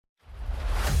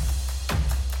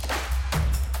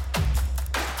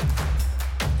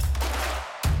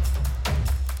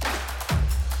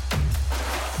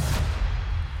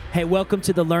Hey, welcome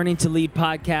to the Learning to Lead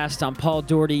podcast. I'm Paul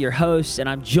Doherty, your host, and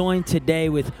I'm joined today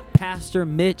with Pastor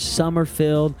Mitch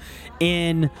Summerfield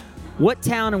in what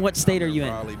town and what state are you in?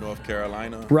 Raleigh, North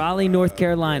Carolina. Raleigh, North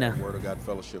Carolina. Word of God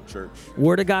Fellowship Church.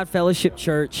 Word of God Fellowship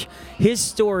Church. His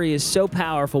story is so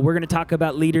powerful. We're going to talk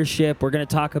about leadership. We're going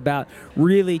to talk about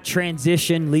really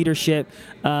transition leadership.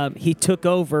 He took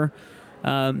over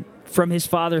from his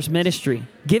father's ministry.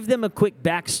 Give them a quick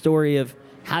backstory of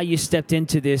how you stepped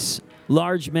into this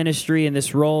large ministry and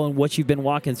this role and what you've been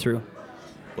walking through.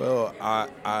 Well,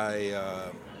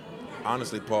 I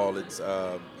honestly, Paul, it's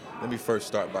let me first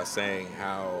start by saying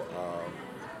how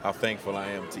thankful I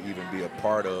am to even be a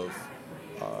part of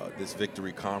this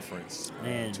Victory Conference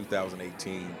in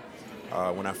 2018.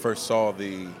 When I first saw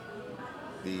the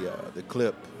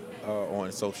clip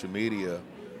on social media,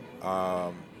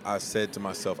 I said to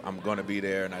myself, I'm going to be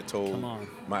there, and I told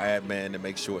my admin to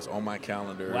make sure it's on my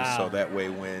calendar, so that way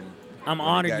when I'm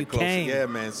honored you closer, came. Yeah,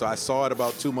 man. So I saw it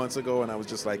about 2 months ago, and I was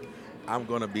just like, I'm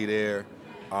going to be there.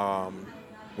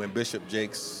 When Bishop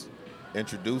Jakes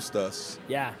introduced us,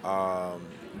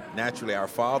 naturally our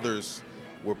fathers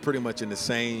were pretty much in the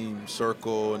same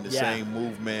circle, in the same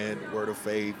movement, Word of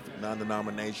Faith,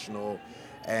 non-denominational,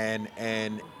 and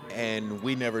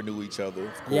we never knew each other,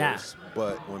 of course. Yeah.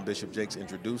 But when Bishop Jakes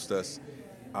introduced us,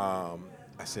 I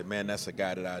said, man, that's a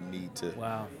guy that I need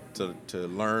to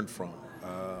learn from.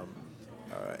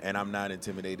 And I'm not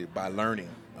intimidated by learning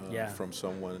from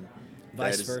someone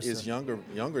that is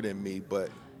younger than me, but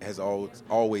has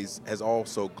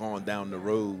also gone down the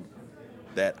road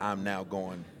that I'm now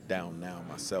going down now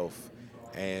myself.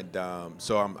 And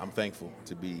so I'm thankful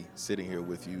to be sitting here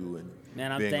with you and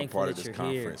being a part of this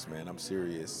conference, man. I'm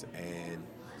serious. And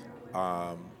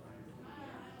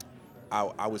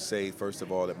I would say, first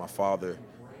of all, that my father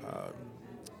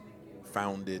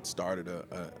started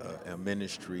a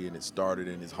ministry, and it started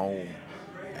in his home.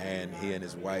 And he and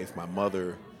his wife, my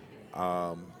mother,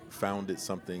 founded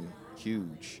something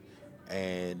huge.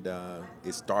 And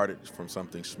it started from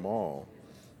something small,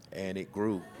 and it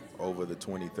grew over the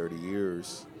 20, 30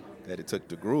 years that it took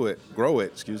to grow it.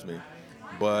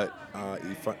 But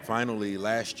finally,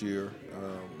 last year,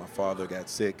 my father got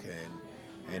sick,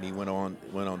 and he went on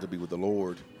to be with the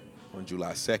Lord on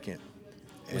July 2nd.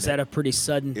 Was that a pretty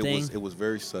sudden thing? It was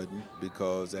very sudden,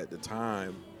 because at the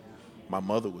time, my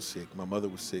mother was sick. My mother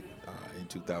was sick in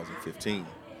 2015.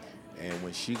 And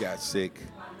when she got sick,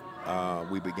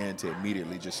 we began to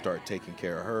immediately just start taking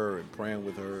care of her and praying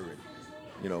with her and,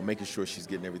 making sure she's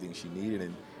getting everything she needed.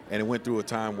 And it went through a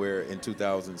time where in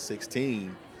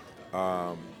 2016,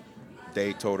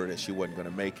 they told her that she wasn't going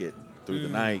to make it through the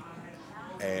night.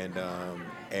 And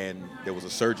there was a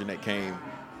surgeon that came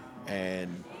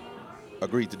and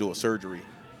agreed to do a surgery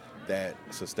that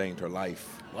sustained her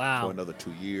life for another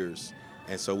 2 years.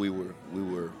 And so we were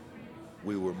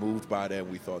moved by that, and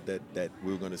we thought that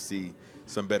we were going to see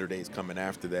some better days coming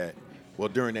after that. Well,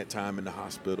 during that time in the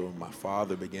hospital, my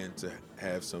father began to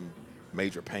have some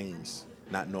major pains,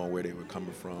 not knowing where they were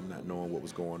coming from, not knowing what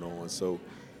was going on. So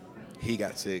he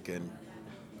got sick, and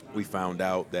we found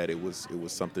out that it was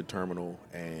something terminal,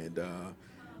 and a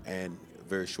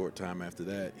very short time after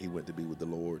that, he went to be with the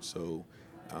Lord. So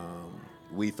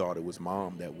we thought it was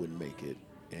Mom that wouldn't make it,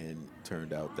 and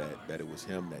turned out that it was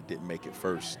him that didn't make it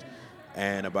first.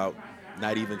 And about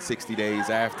not even 60 days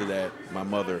after that, my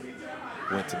mother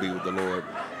went to be with the Lord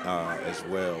as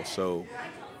well. So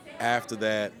after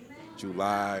that,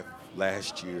 July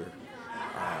last year,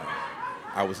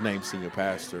 I was named senior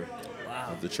pastor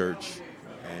of the church,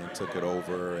 and took it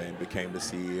over and became the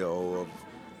CEO of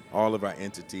all of our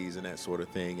entities and that sort of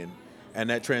thing. And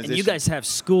that transition. And you guys have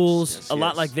schools a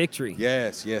lot like Victory.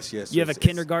 Yes. You have a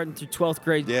kindergarten through 12th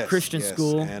grade Christian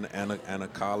school. And a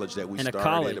college that we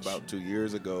started about 2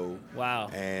 years ago. Wow.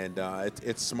 And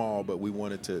it's small, but we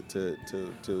wanted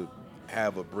to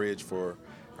have a bridge for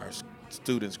our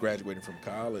students graduating from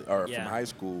college or from high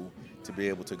school to be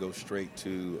able to go straight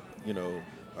to,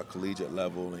 a collegiate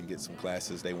level and get some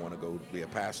classes. They want to go be a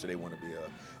pastor. They want to be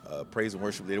a praise and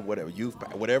worship leader, whatever,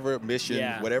 whatever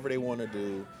mission, whatever they want to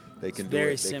do. They can do it.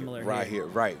 Very similar right here.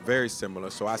 Right, very similar.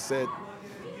 So I said,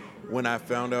 when I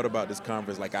found out about this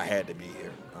conference, I had to be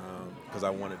here because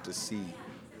I wanted to see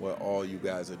what all you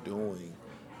guys are doing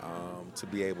to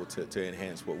be able to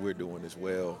enhance what we're doing as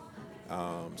well.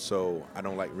 So I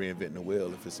don't like reinventing the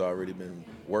wheel. If it's already been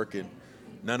working,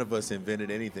 none of us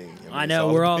invented anything. I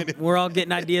know we're all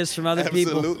getting ideas from other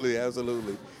people.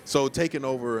 Absolutely. So taking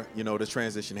over, the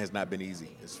transition has not been easy.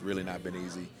 It's really not been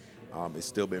easy. It's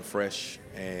still been fresh,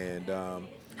 and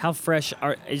how fresh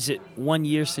is it? 1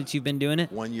 year since you've been doing it?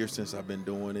 1 year since I've been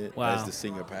doing it wow. as the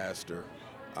senior pastor,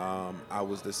 I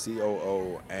was the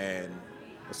COO and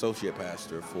associate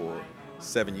pastor for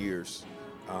 7 years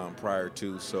prior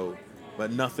to. So,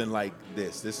 but nothing like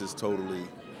this. This is totally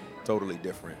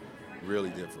different, really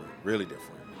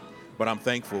different. But I'm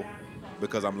thankful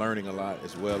because I'm learning a lot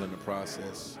as well in the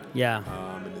process. Yeah.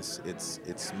 And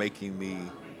it's making me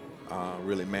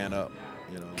really man up.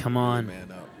 You know. Come on.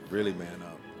 Really man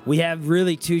up. We have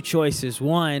really two choices.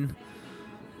 One,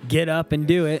 get up and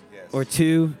do it, Yes. or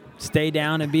two, stay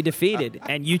down and be defeated.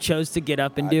 And you chose to get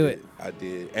up and do it. I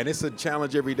did. And it's a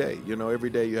challenge every day. You know, every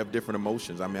day you have different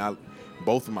emotions. I mean,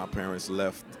 both of my parents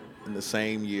left in the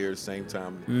same year, same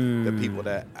time. The people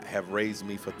that have raised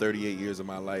me for 38 years of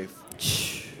my life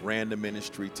ran the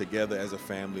ministry together as a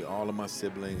family, all of my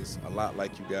siblings, a lot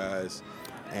like you guys.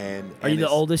 Are you the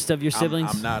oldest of your siblings?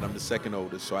 I'm not. I'm the second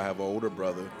oldest, so I have an older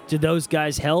brother. Did those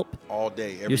guys help? All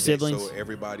day, every your day. siblings? So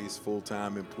everybody's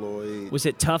full-time employed. Was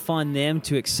it tough on them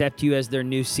to accept you as their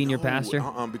new senior pastor?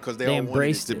 Because they all wanted it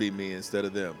embraced to be me instead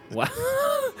of them. Wow.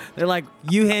 They're like,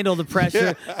 you handle the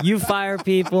pressure, you fire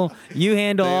people, you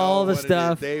handle all the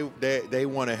stuff. They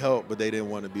want to help, but they didn't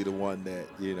want to be the one that,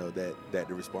 you know, that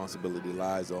the responsibility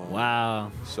lies on.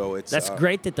 Wow. So that's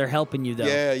great that they're helping you though.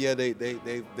 Yeah,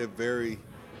 they're very,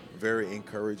 very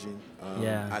encouraging.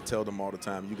 Yeah. I tell them all the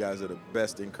time, you guys are the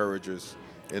best encouragers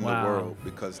in the world,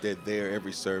 because they're there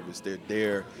every service. They're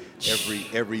there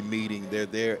every meeting. They're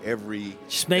there every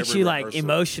just makes every you rehearsal. like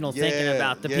emotional thinking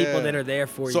about the people that are there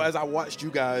for you. So as I watched you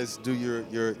guys do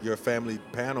your family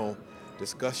panel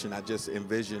discussion, I just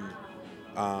envisioned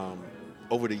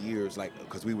over the years, like,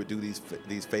 because we would do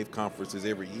these faith conferences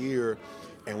every year,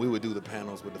 and we would do the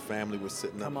panels with the family. We're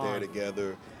sitting up there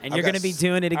together. And you're going to be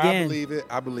doing it again.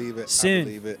 I believe it.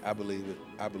 Soon. I believe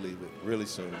it. Really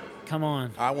soon. Come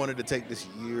on. I wanted to take this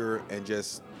year and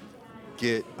just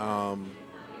get I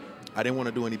didn't want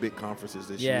to do any big conferences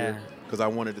this year, because I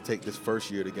wanted to take this first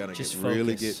year to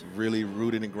get really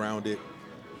rooted and grounded.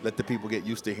 Let the people get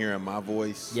used to hearing my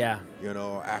voice. Yeah. You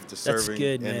know, after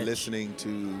serving and listening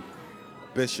to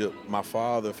Bishop, my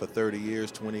father, for 30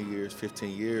 years, 20 years,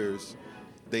 15 years,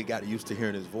 they got used to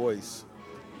hearing his voice.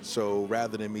 So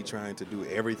rather than me trying to do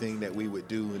everything that we would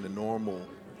do in the normal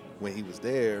when he was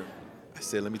there, I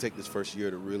said, let me take this first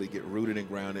year to really get rooted and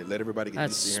grounded, let everybody get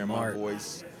used to hearing my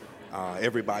voice.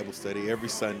 Every Bible study, every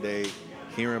Sunday,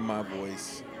 hearing my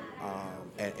voice,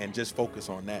 and just focus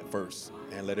on that first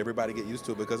and let everybody get used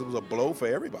to it, because it was a blow for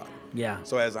everybody. Yeah.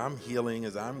 So as I'm healing,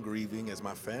 as I'm grieving, as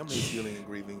my family is healing and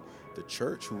grieving, the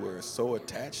church, who are so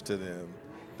attached to them,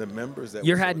 the members that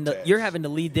you're having to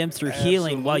lead them through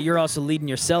healing while you're also leading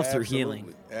yourself through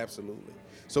healing. Absolutely.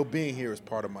 So being here is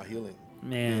part of my healing.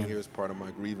 Man. Being here is part of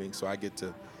my grieving. So I get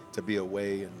to be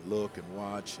away and look and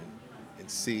watch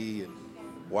and see and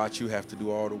watch you have to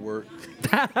do all the work.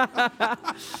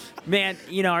 Man,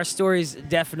 you know, our stories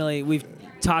definitely, we've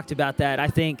talked about that. I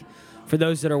think for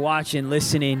those that are watching,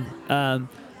 listening,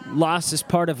 loss is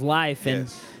part of life.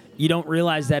 And you don't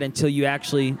realize that until you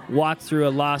actually walk through a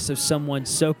loss of someone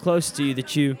so close to you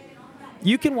that you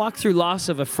can walk through loss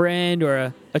of a friend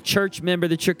or a church member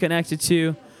that you're connected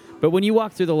to. But when you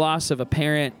walk through the loss of a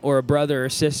parent or a brother or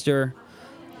sister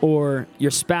or your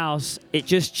spouse, it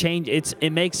just changes. It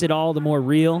makes it all the more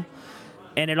real.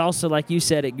 And it also, like you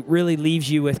said, it really leaves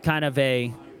you with kind of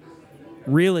a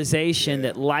realization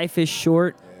that life is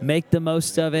short. Make the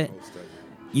most of it.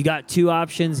 You got two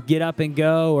options: get up and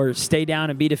go, or stay down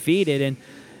and be defeated. And,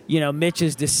 you know, Mitch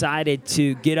has decided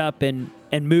to get up and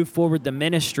move forward the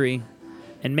ministry.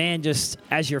 And, man, just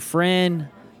as your friend,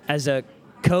 as a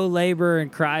co-laborer in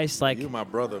Christ, like, you're my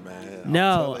brother, man.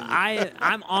 No,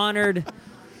 I'm honored.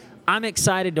 I'm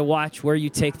excited to watch where you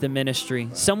take the ministry.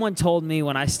 Someone told me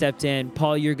when I stepped in,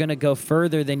 Paul, you're going to go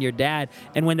further than your dad.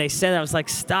 And when they said that, I was like,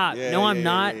 stop. No, I'm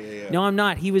not. No, I'm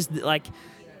not. He was like,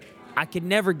 I could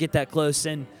never get that close.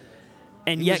 And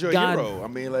yet your God. Hero. I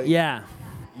mean, like,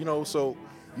 you know, so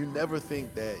you never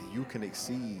think that you can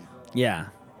exceed your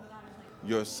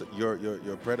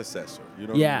predecessor. You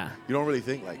know, you don't really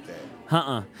think like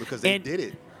that. Because they did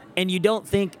it. And you don't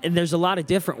think, and there's a lot of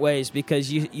different ways,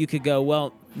 because you could go,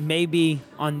 well, maybe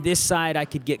on this side I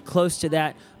could get close to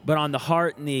that, but on the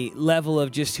heart and the level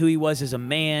of just who he was as a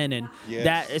man, and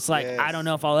that, it's like, I don't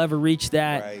know if I'll ever reach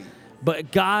that. Right.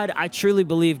 But God, I truly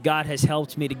believe God has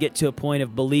helped me to get to a point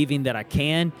of believing that I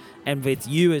can, and with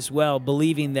you as well,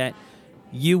 believing that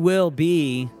you will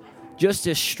be just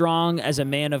as strong as a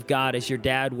man of God as your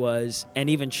dad was, and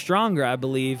even stronger, I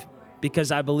believe,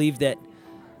 because I believe that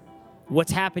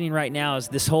what's happening right now is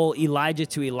this whole Elijah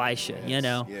to Elisha, you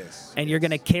know, and you're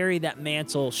going to carry that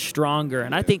mantle stronger.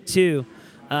 And I think too,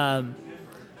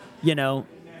 you know,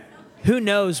 who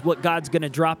knows what God's going to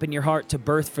drop in your heart to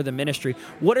birth for the ministry.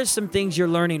 What are some things you're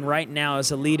learning right now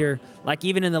as a leader, like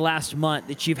even in the last month,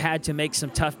 that you've had to make some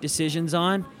tough decisions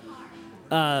on?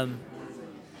 I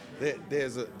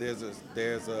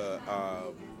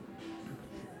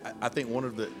think one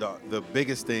of the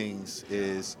biggest things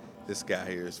is, this guy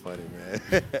here is funny,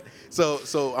 man.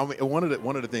 so I mean, one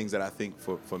of the things that I think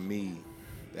for me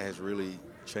that has really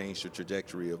changed the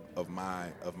trajectory of my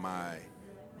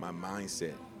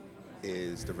mindset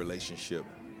is the relationship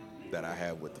that I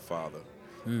have with the Father.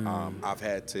 I've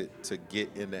had to get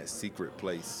in that secret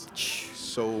place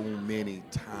so many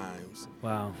times.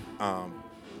 Wow.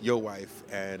 Your wife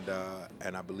and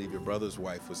I believe your brother's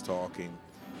wife was talking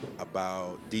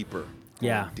about deeper.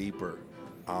 Yeah. Deeper.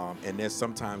 And there's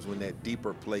sometimes when that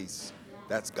deeper place,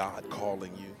 that's God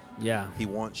calling you. Yeah. He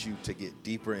wants you to get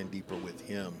deeper and deeper with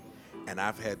him. And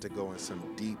I've had to go in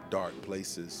some deep, dark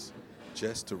places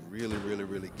just to really, really,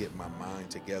 really get my mind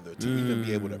together to even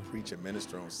be able to preach and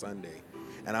minister on Sunday.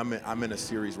 And I'm in a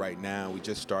series right now. We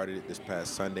just started it this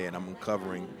past Sunday, and I'm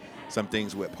uncovering some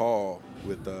things with Paul,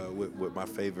 with my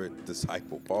favorite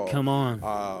disciple, Paul. Come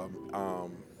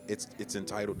on. It's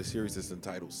entitled, the series is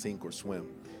entitled Sink or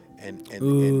Swim. And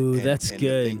that's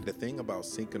good. The thing about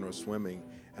sinking or swimming,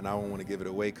 and I don't want to give it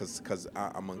away because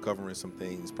I'm uncovering some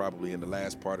things probably in the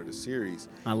last part of the series.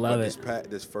 I love it.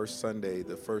 This first Sunday,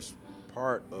 the first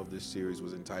part of this series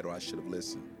was entitled I Should Have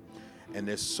Listened. And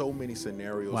there's so many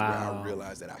scenarios where I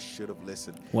realized that I should have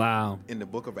listened. Wow. In the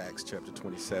book of Acts chapter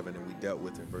 27, and we dealt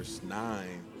with in verse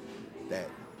 9, that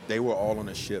they were all on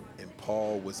a ship and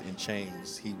Paul was in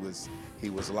chains. He was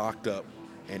locked up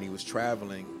and he was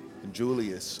traveling. And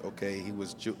Julius,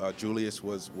 Julius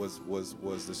was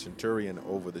the centurion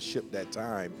over the ship that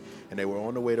time, and they were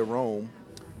on the way to Rome,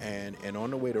 and on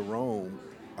the way to Rome,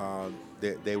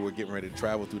 they were getting ready to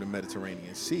travel through the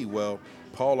Mediterranean Sea. Well,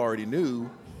 Paul already knew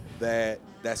that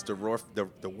that's the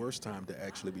worst time to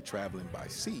actually be traveling by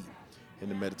sea in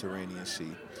the Mediterranean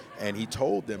Sea, and he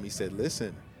told them, he said,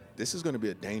 "Listen, this is going to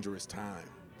be a dangerous time.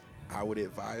 I would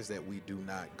advise that we do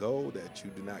not go, that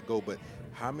you do not go." But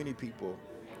how many people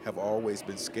have always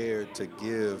been scared to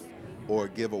give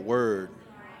a word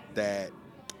that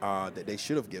they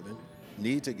should have given,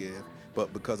 need to give,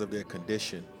 but because of their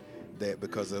condition, that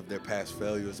because of their past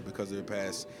failures, because of their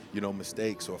past,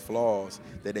 mistakes or flaws,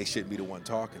 that they shouldn't be the one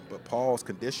talking. But Paul's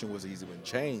condition was he's been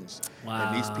changed,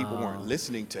 and these people weren't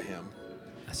listening to him.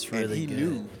 That's really good. And he good.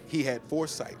 knew, he had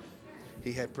foresight,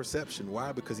 he had perception.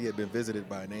 Why? Because he had been visited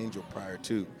by an angel prior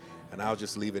to. And I'll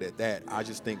just leave it at that. I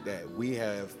just think that we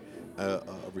have a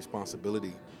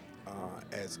responsibility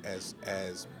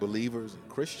as believers and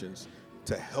Christians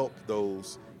to help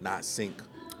those not sink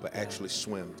but actually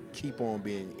swim. Keep on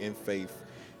being in faith.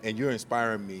 And you're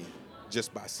inspiring me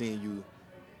just by seeing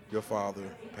your father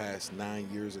passed 9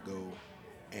 years ago,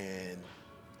 and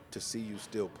to see you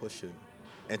still pushing,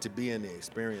 and to be in the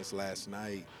experience last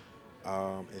night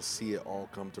and see it all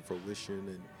come to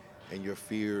fruition, and your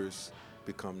fears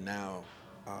become now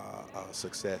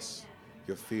success.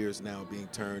 Your fears now being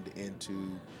turned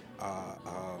into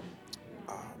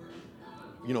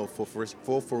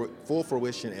full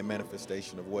fruition and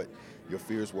manifestation of what your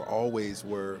fears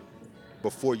were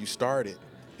before you started,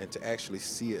 and to actually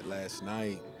see it last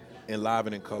night in live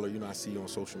and in color. I see you on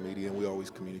social media, and we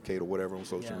always communicate or whatever on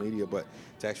social media, but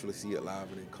to actually see it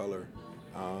live and in color,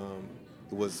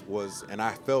 it was, and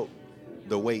I felt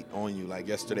the weight on you. Like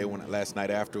last night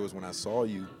afterwards when I saw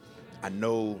you, I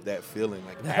know that feeling,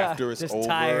 like after it's over,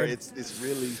 tired. it's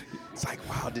really, it's like,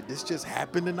 wow, did this just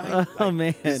happen tonight? Oh, like,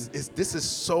 man. This is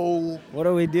so what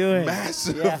are we doing?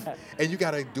 Massive. Yeah. And you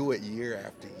got to do it year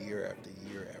after year after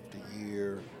year after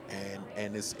year.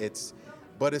 And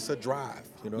but it's a drive,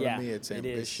 what I mean? It's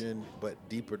ambition, but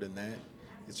deeper than that,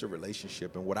 it's a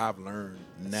relationship. And what I've learned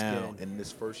now in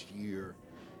this first year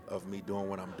of me doing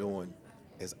what I'm doing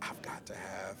is I've got to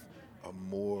have a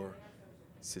more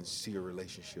sincere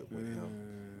relationship with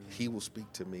him. He will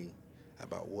speak to me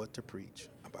about what to preach,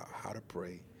 about how to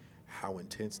pray, how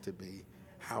intense to be,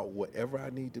 how whatever I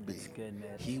need to be. Good,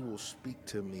 man. He will speak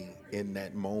to me in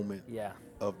that moment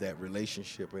of that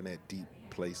relationship and that deep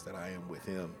place that I am with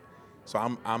him. So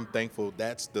I'm thankful.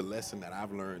 That's the lesson that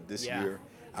I've learned this year.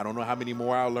 I don't know how many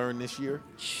more I'll learn this year,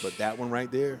 but that one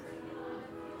right there,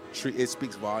 it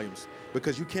speaks volumes,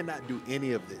 because you cannot do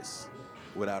any of this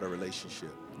without a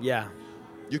relationship. Yeah.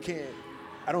 You can't.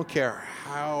 I don't care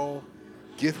how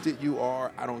gifted you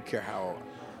are. I don't care how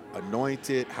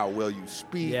anointed, how well you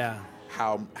speak,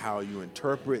 how you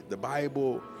interpret the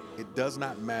Bible. It does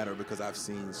not matter, because I've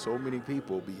seen so many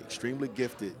people be extremely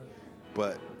gifted,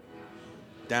 but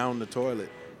down the toilet,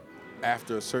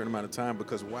 after a certain amount of time,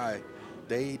 because why?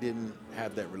 They didn't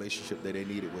have that relationship that they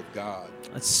needed with God.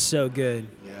 That's so good.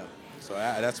 Yeah. So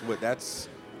that's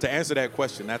to answer that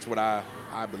question. That's what I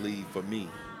believe for me,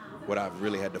 what I've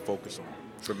really had to focus on.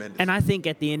 Tremendous. And I think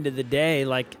at the end of the day,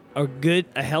 like a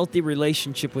healthy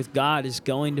relationship with God is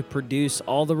going to produce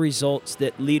all the results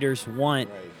that leaders want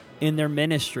in their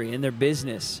ministry, in their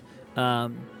business.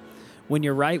 When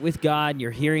you're right with God,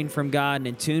 you're hearing from God and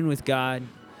in tune with God,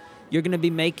 you're going to be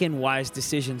making wise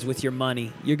decisions with your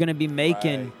money. You're going to be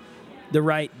making the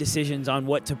right decisions on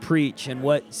what to preach and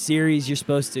what series you're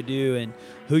supposed to do and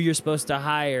who you're supposed to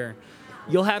hire.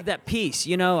 You'll have that peace,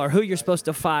 or who you're supposed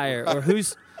to fire or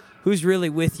who's really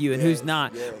with you and who's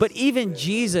not. But even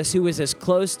Jesus, who was as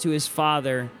close to his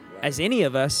Father as any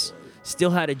of us,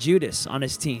 still had a Judas on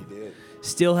his team.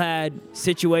 Still had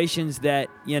situations that,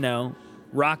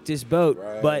 rocked his boat.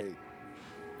 But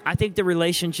I think the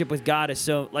relationship with God is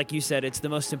so, like you said, it's the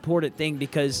most important thing,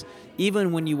 because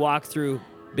even when you walk through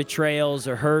betrayals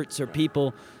or hurts or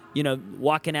people,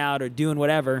 walking out or doing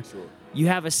whatever, you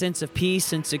have a sense of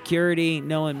peace and security,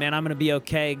 knowing, man, I'm going to be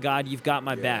okay. God, you've got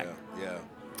my back. Yeah.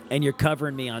 And you're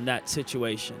covering me on that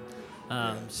situation.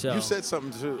 So you said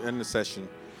something too in the session,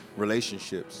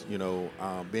 relationships.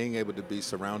 Being able to be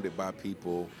surrounded by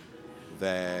people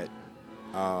that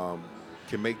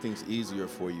can make things easier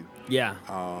for you. Yeah.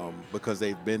 Because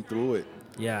they've been through it.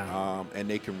 Yeah. And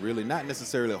they can really not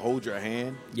necessarily hold your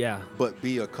hand. Yeah. But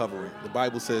be a covering. The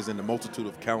Bible says, in the multitude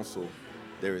of counsel,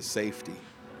 there is safety.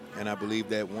 And I believe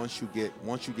that once you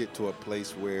get to a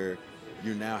place where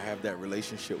you now have that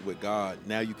relationship with God,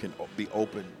 now you can be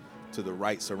open to the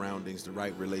right surroundings, the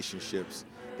right relationships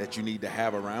that you need to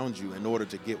have around you in order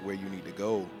to get where you need to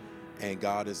go. And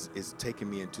God is taking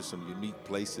me into some unique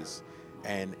places,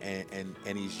 and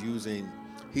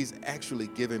he's actually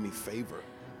giving me favor,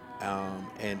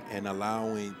 and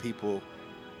allowing people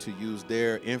to use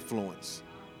their influence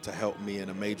to help me in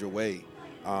a major way,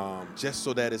 just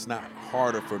so that it's not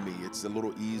harder for me. It's a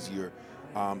little easier.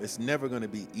 It's never going to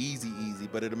be easy,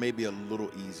 but it may be a little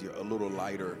easier, a little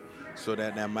lighter, so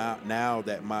that now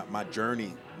that my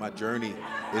journey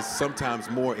is sometimes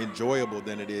more enjoyable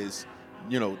than it is,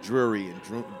 dreary and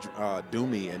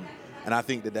doomy, and I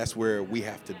think that that's where we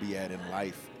have to be at in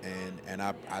life, and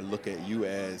I look at you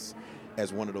as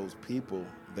one of those people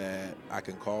that I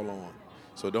can call on.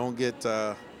 So don't get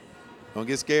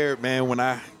scared, man, when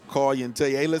I call you and tell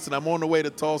you, hey, listen, I'm on the way to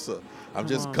Tulsa. I'm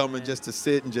just coming just to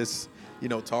sit and just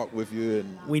talk with you.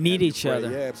 And we need each other.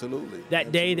 Yeah, absolutely.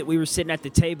 That day that we were sitting at the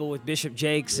table with Bishop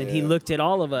Jakes, and he looked at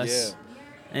all of us,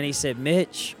 and he said,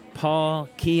 Mitch, Paul,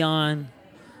 Keon,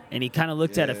 and he kind of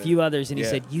looked at a few others, and he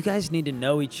said, you guys need to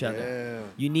know each other. Yeah.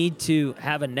 You need to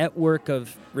have a network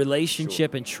of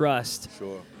relationship and trust.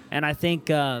 Sure. And I think,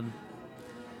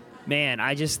 man,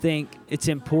 I just think it's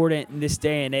important in this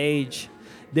day and age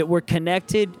that we're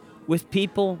connected with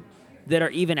people that are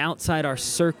even outside our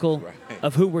circle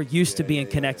of who we're used to being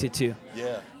connected to.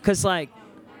 Yeah. Because, like,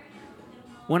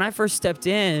 when I first stepped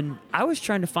in, I was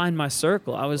trying to find my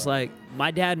circle. I was like,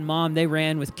 my dad and mom, they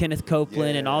ran with Kenneth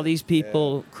Copeland and all these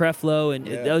people, Creflo and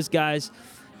those guys.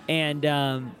 And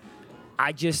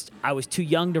I was too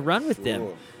young to run with them.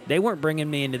 They weren't bringing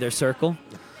me into their circle.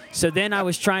 So then I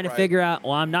was trying to figure out,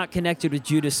 well, I'm not connected with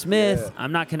Judah Smith.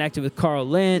 I'm not connected with Carl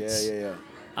Lentz.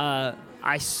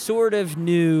 I sort of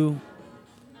knew,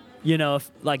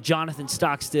 like Jonathan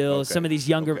Stockstill, some of these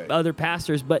younger other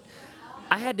pastors, but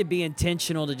I had to be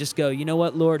intentional to just go, you know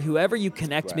what, Lord, whoever you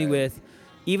connect me with,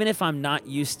 even if I'm not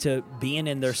used to being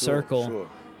in their circle,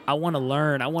 I want to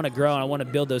learn, I want to grow, and I want to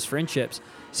build those friendships.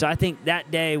 So I think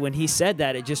that day when he said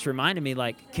that, it just reminded me,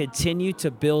 like, continue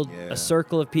to build a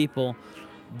circle of people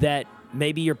that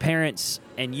maybe your parents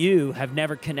and you have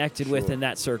never connected with in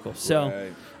that circle.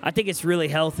 So I think it's really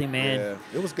healthy, man. Yeah,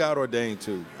 it was God ordained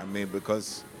too. I mean,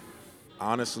 because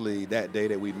honestly, that day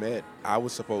that we met, I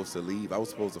was supposed to leave. I was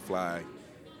supposed to fly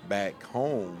back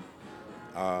home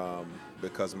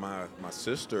because my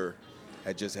sister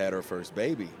had just had her first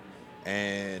baby,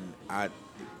 and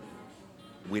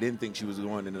we didn't think she was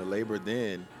going into labor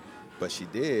then, but she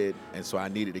did, and so I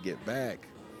needed to get back.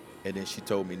 And then she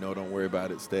told me, no, don't worry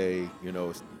about it, stay.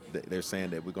 They're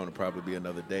saying that we're going to probably be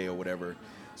another day or whatever.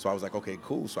 So I was like, okay,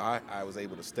 cool. So I was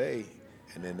able to stay.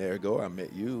 And then there you go, I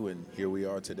met you, and here we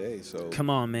are today. So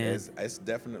come on, man. It's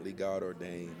definitely God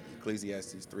ordained.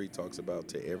 Ecclesiastes 3 talks about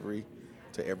to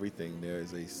everything there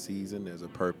is a season, there's a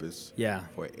purpose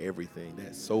for everything.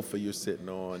 That sofa you're sitting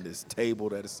on, this table,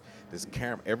 this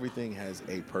camera, everything has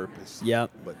a purpose.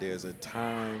 Yep. But there's a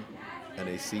time and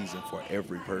a season for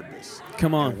every purpose.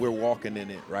 Come on. And we're walking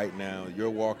in it right now. You're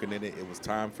walking in it. It was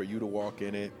time for you to walk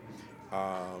in it.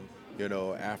 You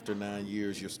know, after 9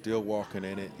 years, you're still walking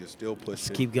in it. You're still pushing. Let's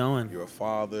keep going. You're a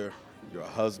father. You're a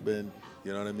husband.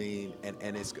 You know what I mean? And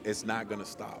it's not going to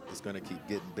stop. It's going to keep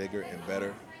getting bigger and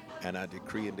better. And I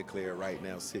decree and declare right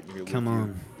now, sitting here with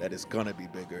you, that it's going to be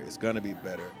bigger. It's going to be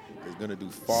better. It's going to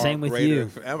do far Same with greater.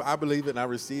 you. I believe it and I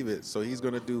receive it. So he's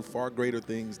going to do far greater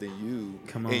things than you,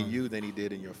 than he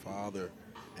did in your father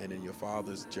and in your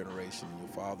father's generation, in your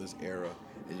father's era.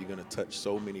 And you're going to touch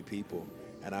so many people.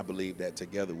 And I believe that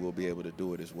together we'll be able to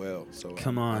do it as well. So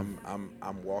I'm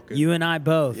walking. You and I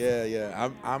both.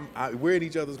 Yeah. We're in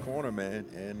each other's corner, man.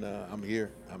 And I'm here.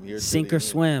 Sink or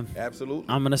swim. Absolutely.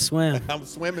 I'm gonna swim. I'm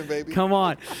swimming, baby. Come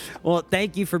on. Well,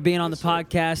 thank you for being on the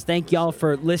podcast. Thank y'all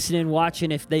for listening,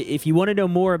 watching. If you want to know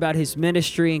more about his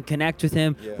ministry and connect with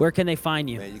him, where can they find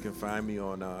you? Man, you can find me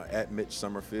on at Mitch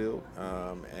Summerfield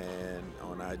and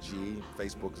on IG.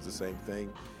 Facebook is the same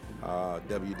thing.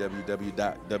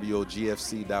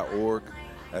 www.wogfc.org.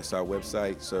 That's our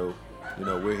website. So,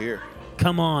 we're here.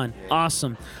 Come on. Yeah.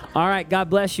 Awesome. All right. God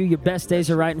bless you. Your best days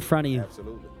are right in front of you.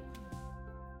 Absolutely.